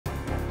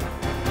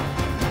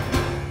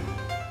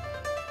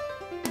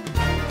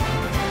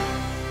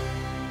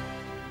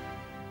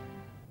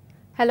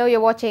Hello,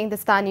 you're watching the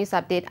Star News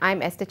Update.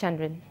 I'm Esther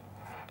Chandran.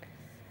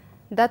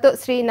 Datuk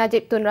Seri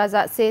Najib Tun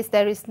Razak says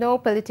there is no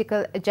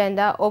political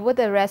agenda over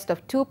the arrest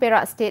of two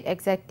Perak State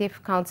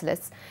Executive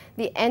Councillors.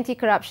 The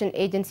Anti-Corruption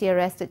Agency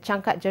arrested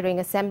Changkat Jering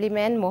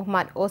Assemblyman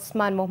Muhammad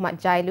Osman Muhammad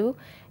Jailu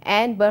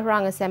and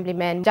Berang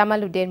Assemblyman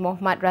Jamaluddin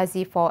Muhammad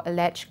Razi for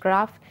alleged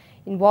graft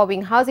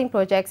involving housing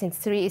projects in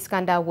Seri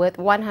Iskandar worth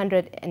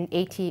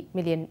 180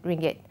 million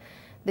ringgit.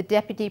 The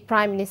Deputy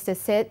Prime Minister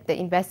said the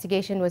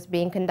investigation was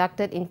being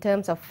conducted in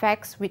terms of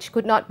facts which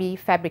could not be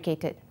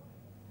fabricated.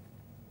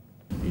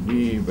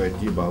 Ini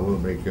berarti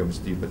bahawa mereka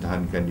mesti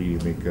pertahankan diri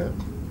mereka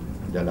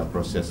dalam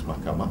proses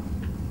mahkamah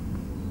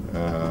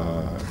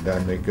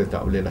dan mereka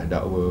tak bolehlah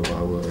dakwa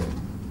bahawa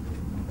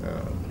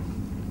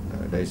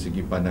dari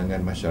segi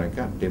pandangan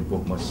masyarakat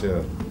tempoh masa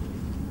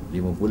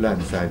 5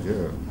 bulan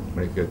sahaja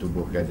mereka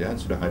tubuh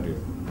kerajaan sudah ada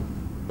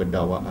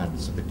pendakwaan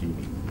seperti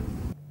ini.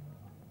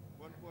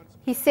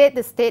 He said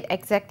the state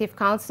executive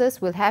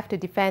councillors will have to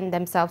defend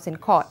themselves in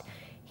court.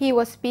 He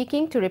was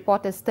speaking to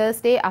reporters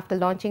Thursday after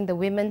launching the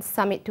Women's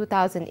Summit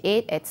 2008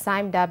 at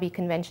Sime Darby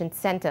Convention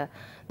Centre.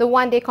 The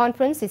one-day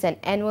conference is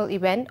an annual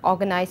event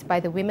organised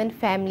by the Women,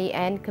 Family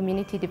and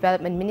Community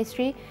Development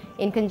Ministry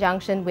in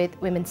conjunction with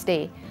Women's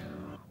Day.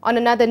 On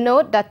another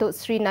note, Datuk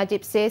Seri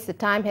Najib says the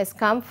time has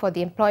come for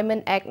the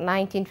Employment Act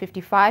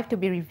 1955 to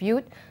be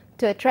reviewed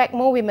to attract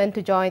more women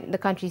to join the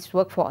country's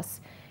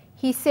workforce.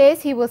 He says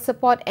he will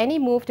support any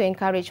move to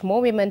encourage more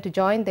women to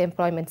join the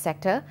employment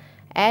sector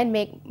and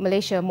make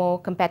Malaysia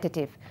more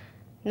competitive.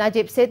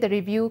 Najib said the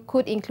review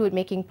could include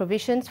making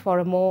provisions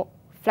for a more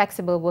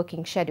flexible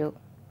working schedule.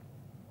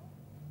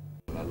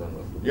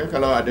 Ya,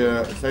 kalau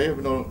ada, saya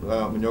benar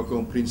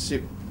menyokong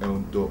prinsip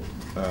untuk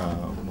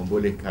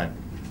membolehkan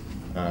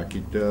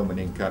kita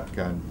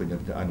meningkatkan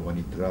penyertaan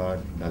wanita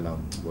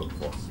dalam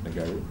workforce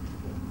negara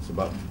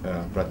sebab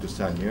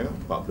peratusannya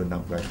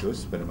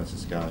 46% pada masa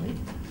sekarang ini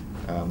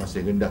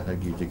masih rendah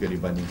lagi jika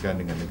dibandingkan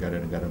dengan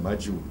negara-negara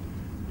maju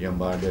yang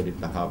berada di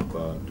tahap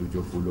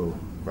 70%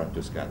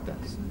 ke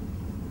atas.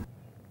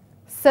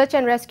 Search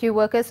and rescue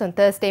workers on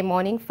Thursday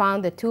morning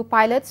found the two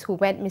pilots who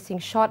went missing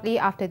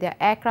shortly after their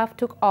aircraft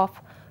took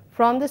off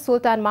from the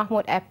Sultan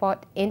Mahmud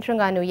Airport in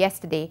Terengganu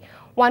yesterday.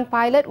 One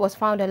pilot was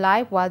found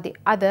alive while the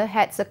other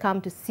had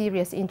succumbed to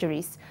serious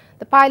injuries.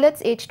 The pilots,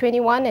 aged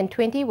 21 and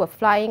 20, were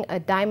flying a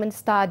Diamond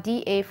Star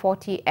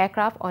DA-40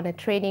 aircraft on a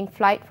training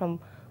flight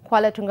from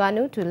Kuala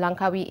Terengganu to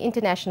Langkawi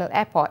International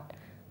Airport.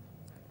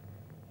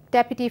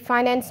 Deputy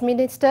Finance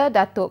Minister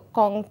Datuk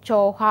Kong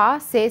Chow Ha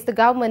says the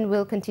government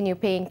will continue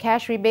paying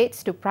cash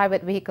rebates to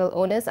private vehicle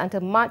owners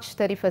until March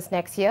 31st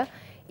next year,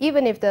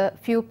 even if the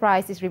fuel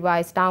price is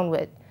revised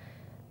downward.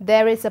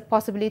 There is a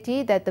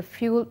possibility that the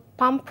fuel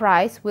pump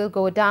price will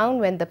go down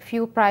when the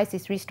fuel price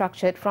is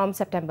restructured from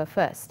September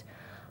 1st.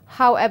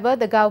 However,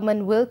 the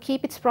government will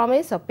keep its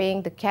promise of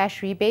paying the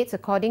cash rebates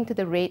according to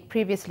the rate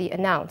previously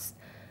announced.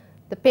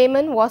 The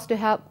payment was to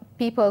help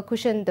people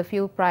cushion the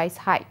fuel price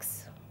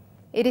hikes.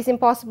 It is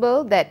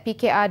impossible that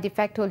PKR de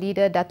facto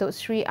leader Datuk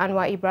Seri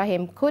Anwar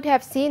Ibrahim could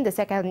have seen the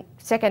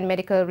second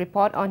medical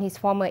report on his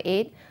former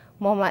aide,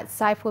 Muhammad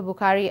Saiful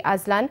Bukhari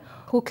Azlan,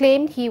 who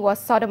claimed he was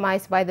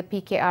sodomized by the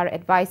PKR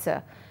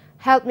advisor.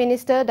 Health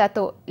Minister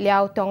Datuk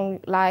Liao Tong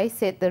Lai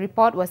said the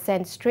report was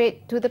sent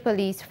straight to the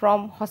police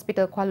from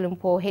Hospital Kuala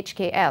Lumpur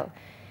HKL.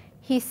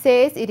 He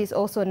says it is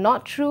also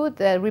not true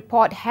the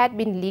report had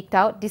been leaked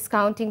out,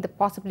 discounting the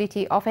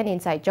possibility of an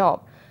inside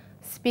job.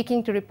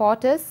 Speaking to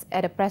reporters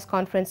at a press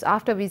conference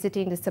after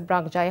visiting the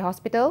Seberang Jaya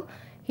Hospital,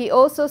 he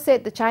also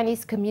said the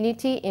Chinese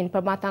community in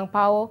Permatang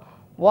Power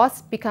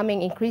was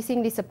becoming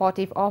increasingly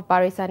supportive of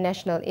Barisan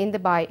Nasional in the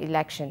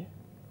by-election.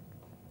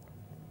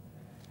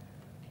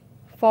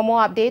 For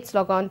more updates,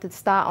 log on to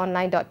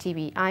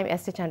staronline.tv. I'm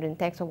Esther Chandran.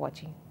 Thanks for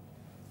watching.